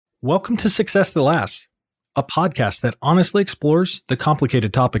Welcome to Success That Lasts, a podcast that honestly explores the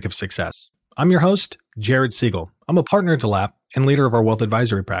complicated topic of success. I'm your host, Jared Siegel. I'm a partner at DeLapp and leader of our wealth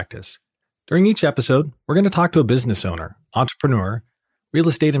advisory practice. During each episode, we're going to talk to a business owner, entrepreneur, real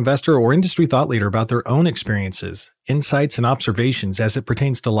estate investor, or industry thought leader about their own experiences, insights, and observations as it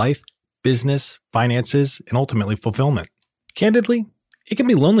pertains to life, business, finances, and ultimately fulfillment. Candidly, it can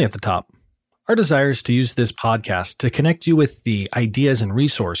be lonely at the top. Our desire is to use this podcast to connect you with the ideas and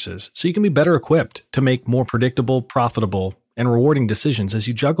resources so you can be better equipped to make more predictable, profitable, and rewarding decisions as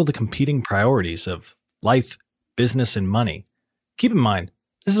you juggle the competing priorities of life, business, and money. Keep in mind,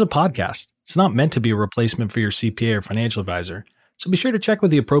 this is a podcast. It's not meant to be a replacement for your CPA or financial advisor, so be sure to check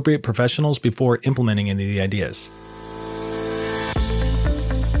with the appropriate professionals before implementing any of the ideas.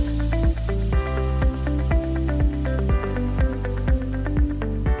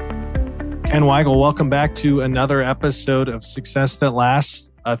 Ken Weigel, welcome back to another episode of Success That Lasts,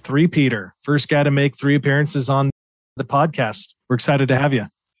 a three-peater. First guy to make 3 appearances on the podcast. We're excited to have you.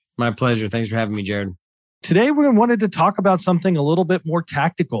 My pleasure. Thanks for having me, Jared. Today, we wanted to talk about something a little bit more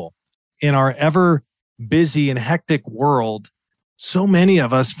tactical. In our ever busy and hectic world, so many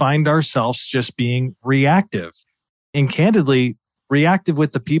of us find ourselves just being reactive and candidly reactive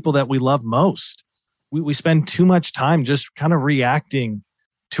with the people that we love most. We spend too much time just kind of reacting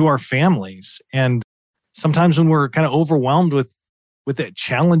to our families. And sometimes when we're kind of overwhelmed with the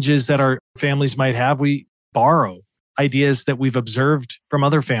challenges that our families might have, we borrow ideas that we've observed from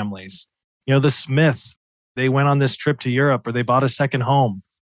other families. You know, the Smiths, they went on this trip to Europe or they bought a second home.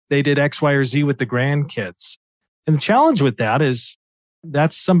 They did X, Y, or Z with the grandkids. And the challenge with that is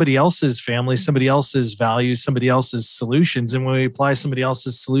that's somebody else's family, somebody else's values, somebody else's solutions. And when we apply somebody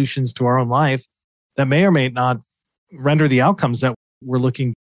else's solutions to our own life, that may or may not render the outcomes that we're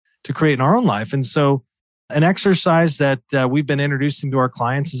looking to create in our own life. And so an exercise that we've been introducing to our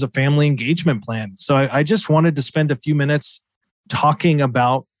clients is a family engagement plan. So I just wanted to spend a few minutes talking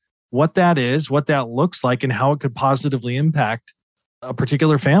about what that is, what that looks like, and how it could positively impact a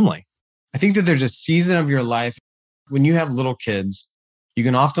particular family. I think that there's a season of your life when you have little kids, you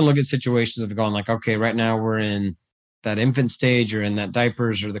can often look at situations of going like, okay, right now we're in that infant stage or in that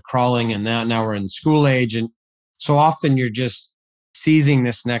diapers or the crawling and that now we're in school age. And so often you're just seizing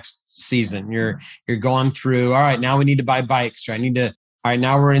this next season. You're going through, all right, now we need to buy bikes, or all right,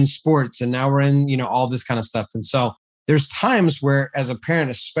 now we're in sports and now we're in, all this kind of stuff. And so there's times where as a parent,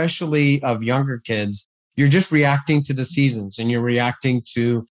 especially of younger kids, you're just reacting to the seasons and you're reacting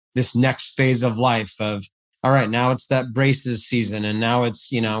to this next phase of life of, all right, now it's that braces season. And now it's,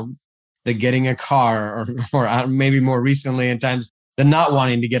 the getting a car or maybe more recently in times, the not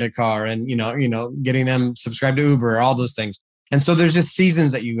wanting to get a car and, getting them subscribed to Uber, all those things. And so there's just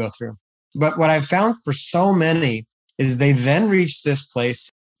seasons that you go through. But what I've found for so many is they then reach this place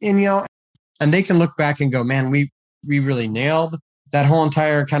and, and they can look back and go, man, we really nailed that whole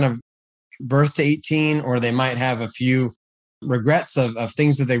entire kind of birth to 18, or they might have a few regrets of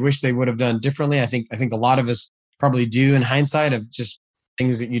things that they wish they would have done differently. I think a lot of us probably do in hindsight of just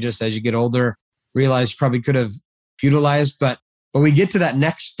things that you just, as you get older, realize you probably could have utilized. But we get to that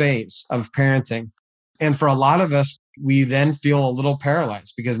next phase of parenting. And for a lot of us, we then feel a little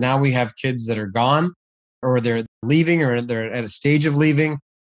paralyzed because now we have kids that are gone or they're leaving or they're at a stage of leaving.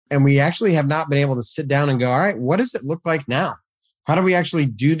 And we actually have not been able to sit down and go, all right, what does it look like now? How do we actually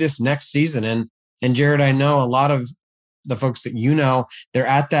do this next season? And Jared, I know a lot of the folks that they're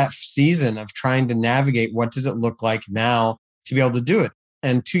at that season of trying to navigate what does it look like now to be able to do it.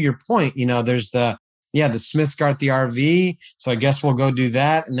 And to your point, there's the Smiths got the RV. So I guess we'll go do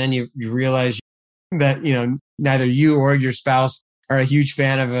that. And then you realize that, neither you or your spouse are a huge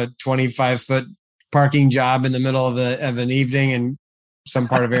fan of a 25-foot parking job in the middle of an evening in some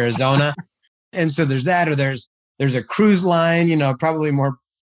part of Arizona. And so there's that, or there's a cruise line, probably more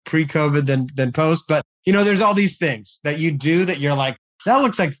pre-COVID than post. But, there's all these things that you do that you're like, that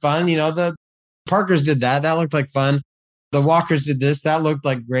looks like fun. The Parkers did that. That looked like fun. The Walkers did this. That looked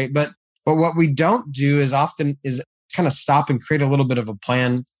like great. But what we don't do is often is kind of stop and create a little bit of a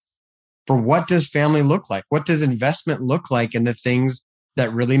plan for what does family look like? What does investment look like in the things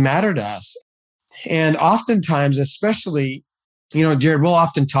that really matter to us? And oftentimes, especially, Jared, we'll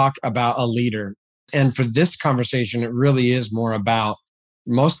often talk about a leader. And for this conversation, it really is more about,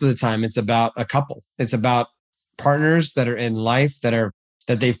 most of the time, it's about a couple. It's about partners that are in life that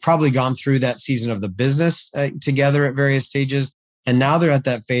they've probably gone through that season of the business together at various stages. And now they're at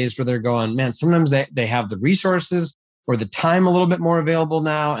that phase where they're going, man, sometimes they have the resources or the time a little bit more available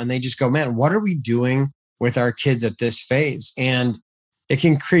now. And they just go, man, what are we doing with our kids at this phase? And it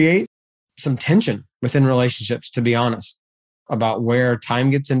can create some tension within relationships, to be honest. about where time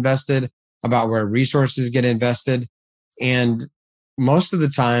gets invested, about where resources get invested. And most of the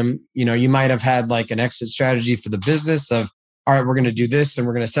time, you might have had like an exit strategy for the business of, all right, we're going to do this and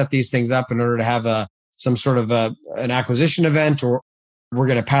we're going to set these things up in order to have some sort of an acquisition event, or we're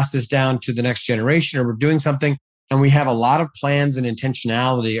going to pass this down to the next generation, or we're doing something. And we have a lot of plans and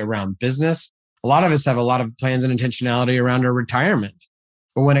intentionality around business. A lot of us have a lot of plans and intentionality around our retirement.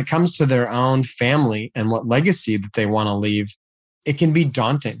 But when it comes to their own family and what legacy that they want to leave, it can be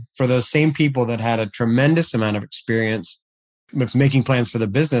daunting for those same people that had a tremendous amount of experience with making plans for the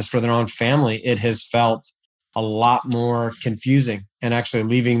business, for their own family. It has felt a lot more confusing and actually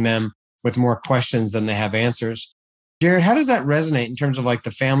leaving them with more questions than they have answers. Jared, how does that resonate in terms of like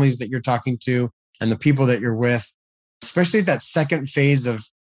the families that you're talking to and the people that you're with, especially that second phase of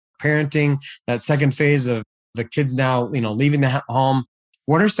parenting, that second phase of the kids now, leaving the home?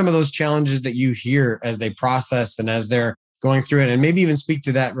 What are some of those challenges that you hear as they process and as they're going through it? And maybe even speak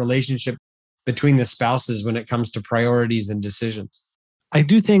to that relationship between the spouses when it comes to priorities and decisions. I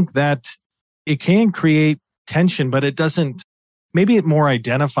do think that it can create tension, but it doesn't. Maybe it more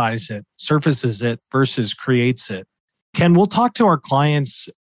identifies it, surfaces it versus creates it. Ken, we'll talk to our clients.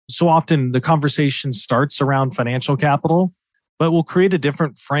 So often the conversation starts around financial capital, but we'll create a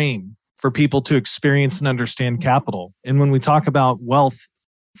different frame for people to experience and understand capital. And when we talk about wealth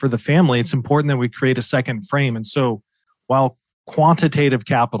for the family, it's important that we create a second frame. And so while quantitative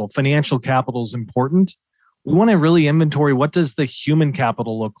capital, financial capital is important, we want to really inventory, what does the human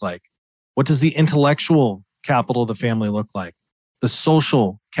capital look like? What does the intellectual capital of the family look like? The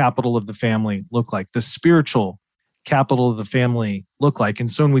social capital of the family look like? The spiritual capital of the family look like? And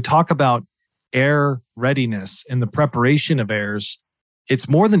so when we talk about heir readiness and the preparation of heirs, it's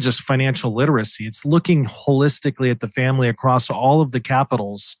more than just financial literacy. It's looking holistically at the family across all of the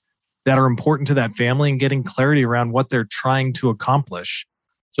capitals that are important to that family and getting clarity around what they're trying to accomplish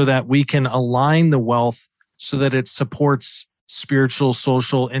so that we can align the wealth so that it supports spiritual,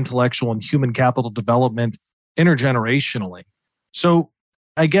 social, intellectual, and human capital development intergenerationally. So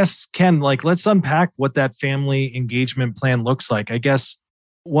I guess, Ken, let's unpack what that family engagement plan looks like. I guess,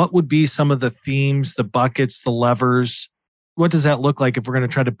 what would be some of the themes, the buckets, the levers? What does that look like if we're going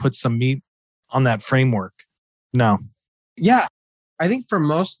to try to put some meat on that framework? No. Yeah. I think for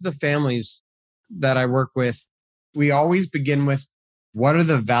most of the families that I work with, we always begin with, what are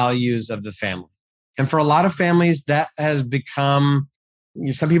the values of the family? And for a lot of families, that has become,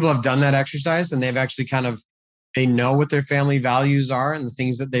 some people have done that exercise and they've actually they know what their family values are and the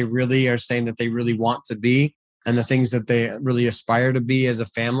things that they really are saying that they really want to be and the things that they really aspire to be as a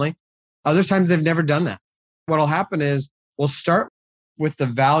family. Other times they've never done that. What'll happen is we'll start with the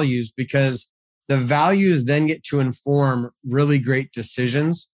values, because the values then get to inform really great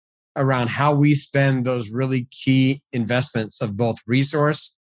decisions around how we spend those really key investments of both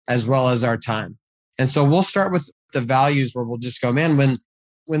resource as well as our time. And so we'll start with the values where we'll just go, man,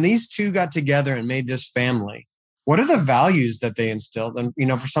 when these two got together and made this family, what are the values that they instilled? And,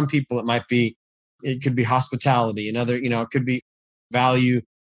 for some people, it could be hospitality. Another, it could be value.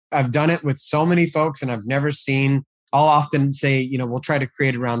 I've done it with so many folks and I've never seen, I'll often say, we'll try to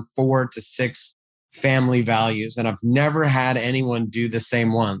create around 4 to 6 family values. And I've never had anyone do the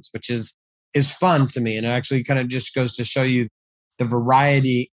same ones, which is fun to me. And it actually kind of just goes to show you the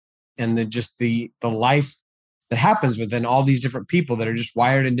variety and the life that happens within all these different people that are just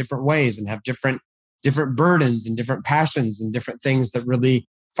wired in different ways and have different burdens and different passions and different things that really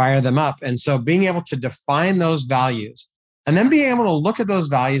fire them up. And so being able to define those values and then being able to look at those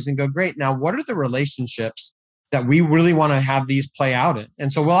values and go, great, now what are the relationships that we really want to have these play out in?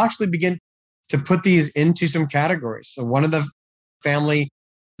 And so we'll actually begin to put these into some categories. So one of the family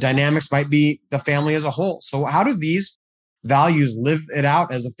dynamics might be the family as a whole. So how do these values live it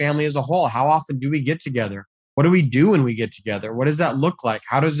out as a family as a whole? How often do we get together? What do we do when we get together? What does that look like?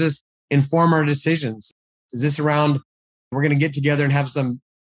 How does this inform our decisions? Is this around, we're going to get together and have some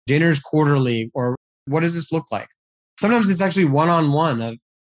dinners quarterly, or what does this look like? Sometimes it's actually one-on-one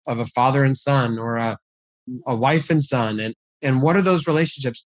of a father and son, or a wife and son. And what are those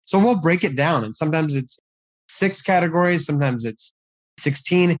relationships? So we'll break it down. And sometimes it's 6 categories, sometimes it's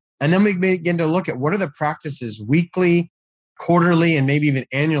 16. And then we begin to look at what are the practices weekly, quarterly, and maybe even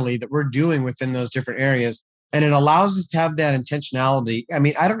annually that we're doing within those different areas. And it allows us to have that intentionality. I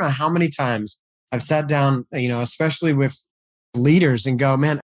mean, I don't know how many times I've sat down, especially with leaders, and go,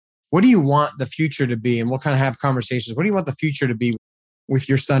 man, what do you want the future to be? And we'll kind of have conversations. What do you want the future to be with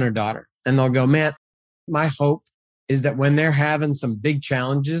your son or daughter? And they'll go, man, my hope is that when they're having some big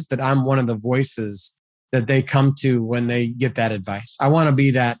challenges, that I'm one of the voices that they come to when they get that advice. I want to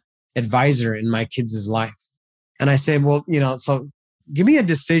be that advisor in my kids' life. And I say, well, so give me a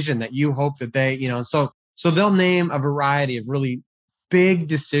decision that you hope that they, so they'll name a variety of really big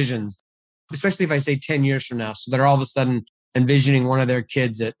decisions, especially if I say 10 years from now. So they're all of a sudden envisioning one of their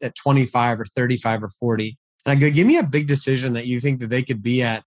kids at 25 or 35 or 40. And I go, give me a big decision that you think that they could be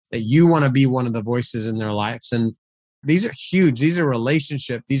at, that you want to be one of the voices in their lives. And these are huge. These are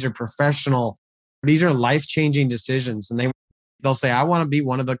relationship. These are professional. These are life-changing decisions. And they'll say, I want to be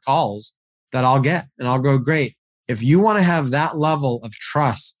one of the calls that I'll get. And I'll go, great. If you want to have that level of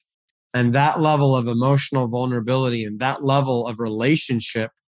trust and that level of emotional vulnerability and that level of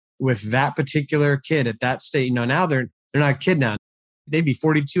relationship with that particular kid at that state, now they're not a kid now. They'd be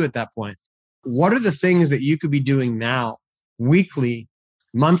 42 at that point. What are the things that you could be doing now, weekly,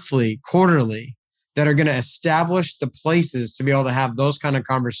 monthly, quarterly, that are going to establish the places to be able to have those kind of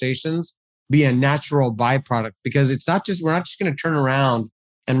conversations be a natural byproduct? Because we're not just going to turn around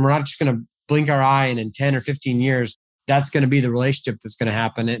and we're not just going to blink our eye and in 10 or 15 years, that's going to be the relationship that's going to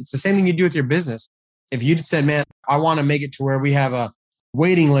happen. It's the same thing you do with your business. If you said, man, I want to make it to where we have a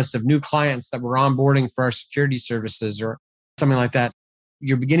waiting list of new clients that we're onboarding for our security services or something like that,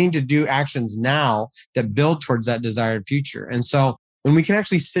 you're beginning to do actions now that build towards that desired future. And so when we can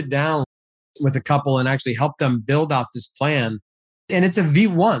actually sit down with a couple and actually help them build out this plan, and it's a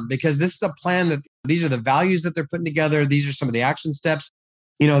V1 because this is a plan that these are the values that they're putting together. These are some of the action steps.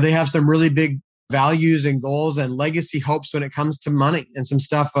 They have some really big values and goals and legacy hopes when it comes to money and some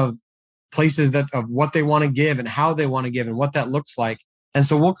stuff of places of what they want to give and how they want to give and what that looks like. And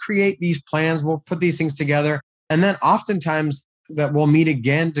so we'll create these plans, we'll put these things together. And then oftentimes that we'll meet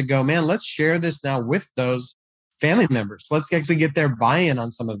again to go, man, let's share this now with those family members. Let's actually get their buy-in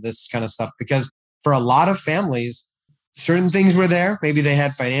on some of this kind of stuff. Because for a lot of families, certain things were there. Maybe they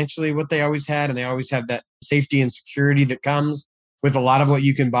had financially what they always had, and they always have that safety and security that comes with a lot of what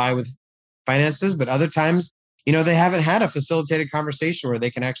you can buy with finances. But other times, they haven't had a facilitated conversation where they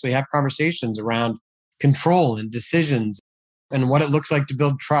can actually have conversations around control and decisions and what it looks like to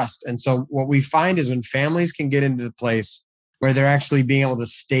build trust. And so what we find is when families can get into the place where they're actually being able to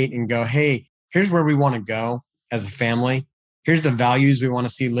state and go, hey, here's where we want to go as a family. Here's the values we want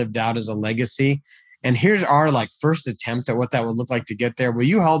to see lived out as a legacy. And here's our first attempt at what that would look like to get there. Will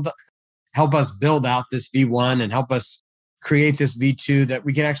you help us build out this V1 and help us create this V2 that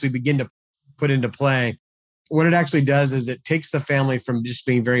we can actually begin to put into play? What it actually does is it takes the family from just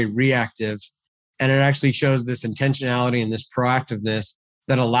being very reactive, and it actually shows this intentionality and this proactiveness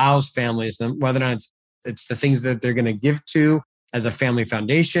that allows families, whether or not it's the things that they're going to give to as a family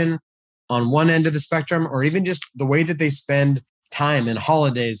foundation on one end of the spectrum, or even just the way that they spend time and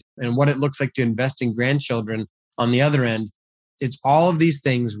holidays and what it looks like to invest in grandchildren on the other end. It's all of these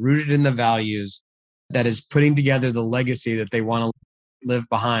things rooted in the values that is putting together the legacy that they want to live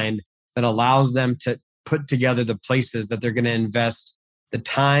behind, that allows them to put together the places that they're going to invest the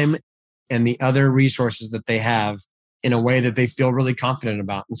time and the other resources that they have in a way that they feel really confident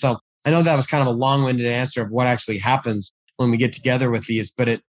about. And so I know that was kind of a long-winded answer of what actually happens when we get together with these, but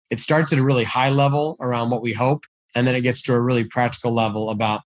it starts at a really high level around what we hope. And then it gets to a really practical level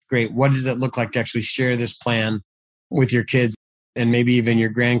about, great, what does it look like to actually share this plan with your kids and maybe even your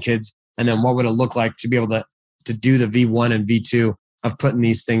grandkids? And then what would it look like to be able to do the V1 and V2 of putting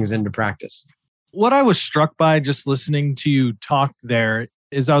these things into practice? What I was struck by just listening to you talk there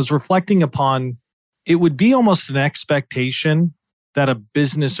is I was reflecting upon, it would be almost an expectation that a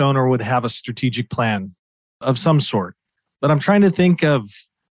business owner would have a strategic plan of some sort. But I'm trying to think of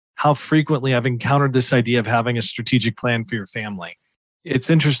how frequently I've encountered this idea of having a strategic plan for your family. It's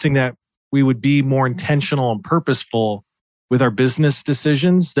interesting that we would be more intentional and purposeful with our business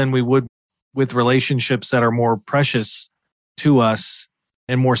decisions than we would with relationships that are more precious to us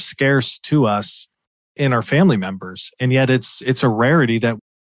and more scarce to us in our family members. And yet it's a rarity that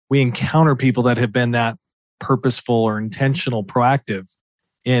we encounter people that have been that purposeful or intentional, proactive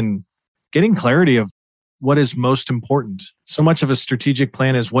in getting clarity of what is most important. So much of a strategic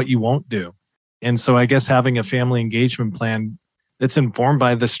plan is what you won't do. And so I guess having a family engagement plan that's informed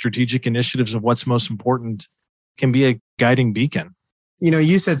by the strategic initiatives of what's most important can be a guiding beacon.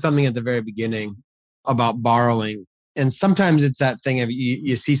 You said something at the very beginning about borrowing. And sometimes it's that thing of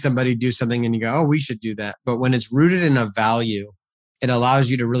you see somebody do something and you go, oh, we should do that. But when it's rooted in a value, it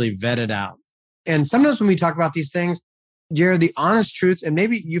allows you to really vet it out. And sometimes when we talk about these things, Jared, the honest truth, and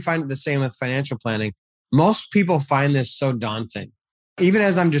maybe you find it the same with financial planning, most people find this so daunting. Even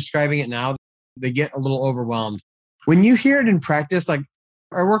as I'm describing it now, they get a little overwhelmed. When you hear it in practice, I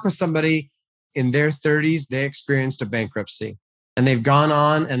work with somebody in their 30s, they experienced a bankruptcy and they've gone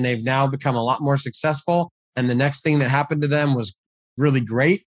on and they've now become a lot more successful. And the next thing that happened to them was really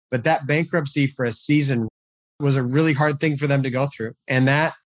great. But that bankruptcy for a season was a really hard thing for them to go through. And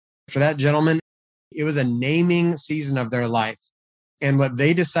that, for that gentleman, it was a naming season of their life. And what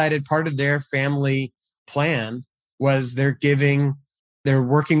they decided, part of their family plan was they're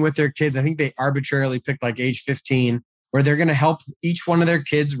working with their kids. I think they arbitrarily picked like age 15, where they're going to help each one of their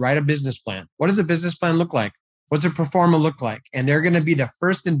kids write a business plan. What does a business plan look like? What's a pro forma look like? And they're going to be the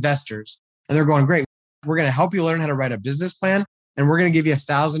first investors. And they're going, great, we're going to help you learn how to write a business plan. And we're going to give you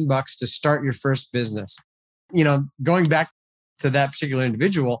 $1,000 to start your first business. Going back to that particular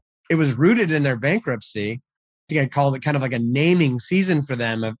individual, it was rooted in their bankruptcy. I think I called it kind of like a naming season for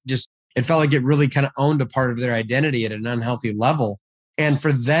them of just, it felt like it really kind of owned a part of their identity at an unhealthy level. And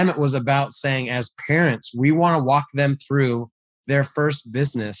for them, it was about saying, as parents, we want to walk them through their first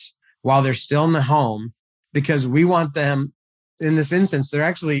business while they're still in the home, because we want them, in this instance, they're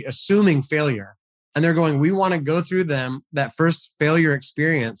actually assuming failure. And they're going, we want to go through them that first failure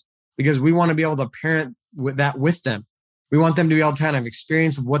experience because we want to be able to parent with them. We want them to be able to kind of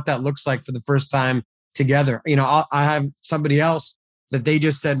experience what that looks like for the first time together. I have somebody else that they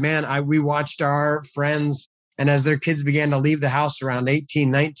just said, man, we watched our friends, and as their kids began to leave the house around 18,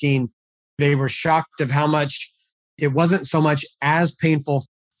 19, they were shocked of how much it wasn't so much as painful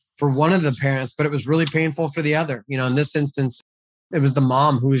for one of the parents, but it was really painful for the other. In this instance, it was the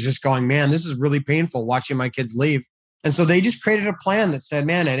mom who was just going, man, this is really painful watching my kids leave. And so they just created a plan that said,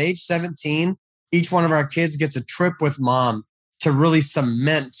 man, at age 17, each one of our kids gets a trip with mom to really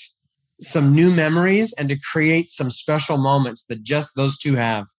cement some new memories and to create some special moments that just those two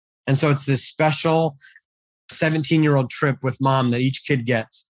have. And so it's this special 17-year-old trip with mom that each kid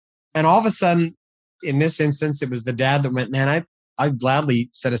gets. And all of a sudden, in this instance, it was the dad that went, man, I'd gladly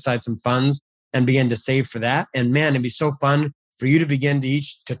set aside some funds and begin to save for that. And man, it'd be so fun for you to begin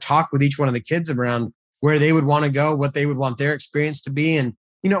to talk with each one of the kids around where they would want to go, what they would want their experience to be. And,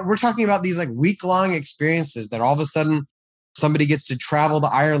 we're talking about these like week-long experiences that all of a sudden somebody gets to travel to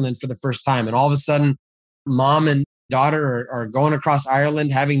Ireland for the first time. And all of a sudden, mom and daughter are going across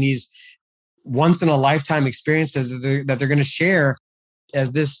Ireland, having these once-in-a-lifetime experiences that they're going to share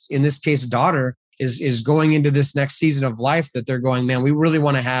as this, in this case, daughter is going into this next season of life that they're going, man, we really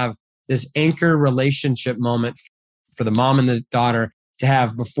want to have this anchor relationship moment for the mom and the daughter to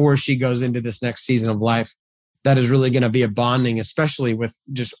have before she goes into this next season of life. That is really going to be a bonding, especially with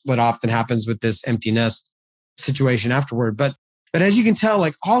just what often happens with this empty nest situation afterward. But as you can tell,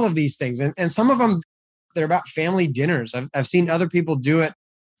 like all of these things, and some of them, they're about family dinners. I've seen other people do it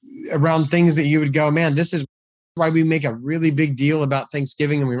around things that you would go, man, this is why we make a really big deal about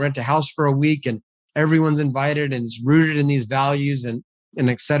Thanksgiving and we rent a house for a week and everyone's invited and it's rooted in these values and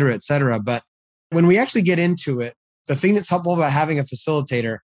et cetera, et cetera. But when we actually get into it, the thing that's helpful about having a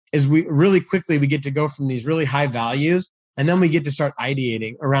facilitator is we get to go from these really high values and then we get to start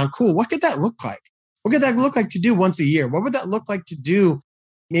ideating around, cool, what could that look like? What could that look like to do once a year? What would that look like to do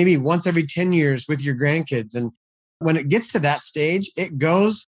maybe once every 10 years with your grandkids? And when it gets to that stage, it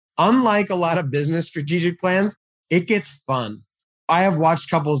goes, unlike a lot of business strategic plans, it gets fun. I have watched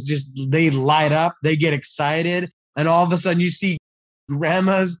couples they light up, they get excited, and all of a sudden you see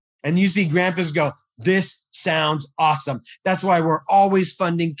grandmas and you see grandpas go, this sounds awesome. That's why we're always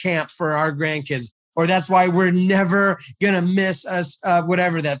funding camp for our grandkids, or that's why we're never going to miss us,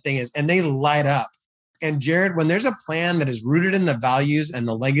 whatever that thing is. And they light up. And Jared, when there's a plan that is rooted in the values and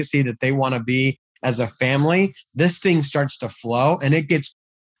the legacy that they want to be as a family, this thing starts to flow and it gets,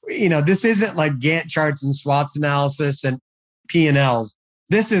 this isn't like Gantt charts and SWOT analysis and P&Ls.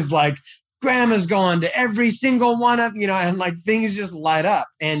 This is like grandma's going to every single one of, and like things just light up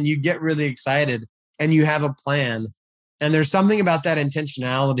and you get really excited and you have a plan. And there's something about that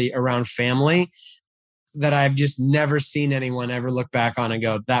intentionality around family that I've just never seen anyone ever look back on and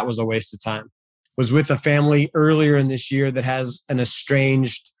go, that was a waste of time. Was with a family earlier in this year that has an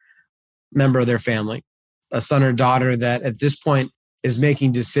estranged member of their family, a son or daughter that at this point is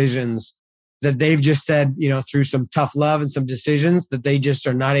making decisions that they've just said, through some tough love and some decisions that they just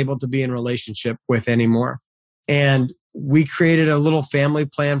are not able to be in relationship with anymore. And we created a little family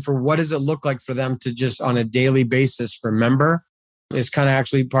plan for what does it look like for them to just on a daily basis remember. It's kind of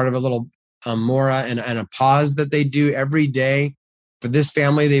actually part of a little mora and a pause that they do every day. For this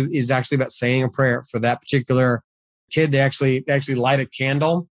family, is actually about saying a prayer. For that particular kid, they actually light a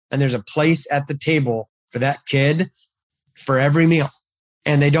candle and there's a place at the table for that kid for every meal.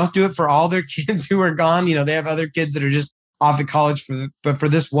 And they don't do it for all their kids who are gone. They have other kids that are just off at college, but for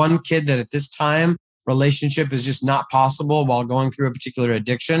this one kid that at this time, relationship is just not possible while going through a particular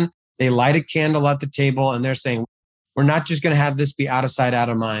addiction, they light a candle at the table and they're saying, we're not just going to have this be out of sight, out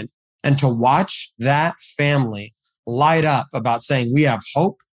of mind. And to watch that family light up about saying, we have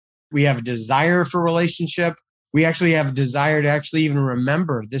hope, we have a desire for relationship, we actually have a desire to actually even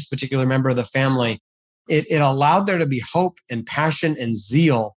remember this particular member of the family. It allowed there to be hope and passion and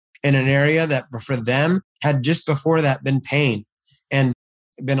zeal in an area that for them had just before that been pain and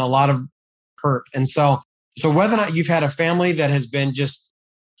been a lot of hurt. And so whether or not you've had a family that has been just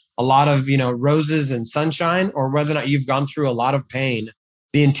a lot of, roses and sunshine, or whether or not you've gone through a lot of pain,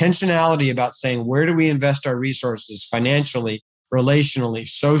 the intentionality about saying, where do we invest our resources financially, relationally,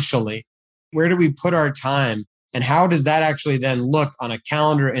 socially? Where do we put our time? And how does that actually then look on a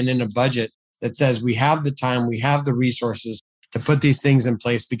calendar and in a budget that says we have the time, we have the resources to put these things in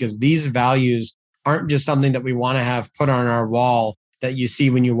place? Because these values aren't just something that we want to have put on our wall that you see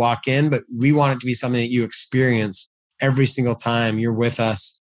when you walk in, but we want it to be something that you experience every single time you're with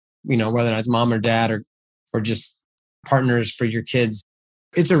us, whether it's mom or dad or just partners for your kids.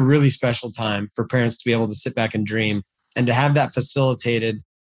 It's a really special time for parents to be able to sit back and dream, and to have that facilitated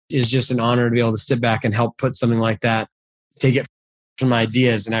is just an honor to be able to sit back and help put something like that, take it from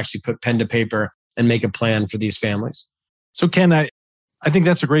ideas and actually put pen to paper and make a plan for these families. So Ken, I think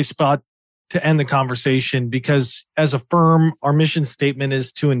that's a great spot to end the conversation, because as a firm, our mission statement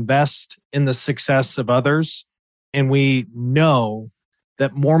is to invest in the success of others. And we know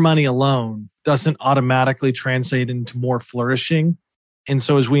that more money alone doesn't automatically translate into more flourishing. And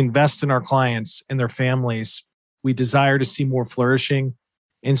so as we invest in our clients and their families, we desire to see more flourishing.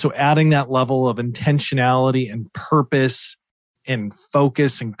 And so adding that level of intentionality and purpose and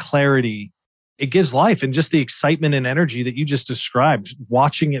focus and clarity, it gives life, and just the excitement and energy that you just described,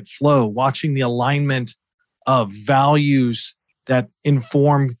 watching it flow, watching the alignment of values that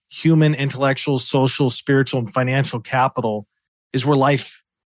inform human, intellectual, social, spiritual, and financial capital is where life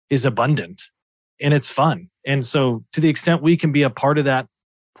is abundant and it's fun. And so to the extent we can be a part of that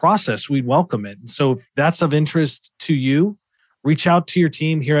process, we welcome it. And so if that's of interest to you, reach out to your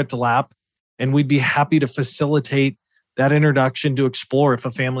team here at DeLapp, and we'd be happy to facilitate that introduction to explore if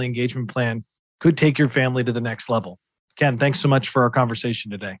a family engagement plan could take your family to the next level. Ken, thanks so much for our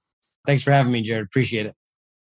conversation today. Thanks for having me, Jared. Appreciate it.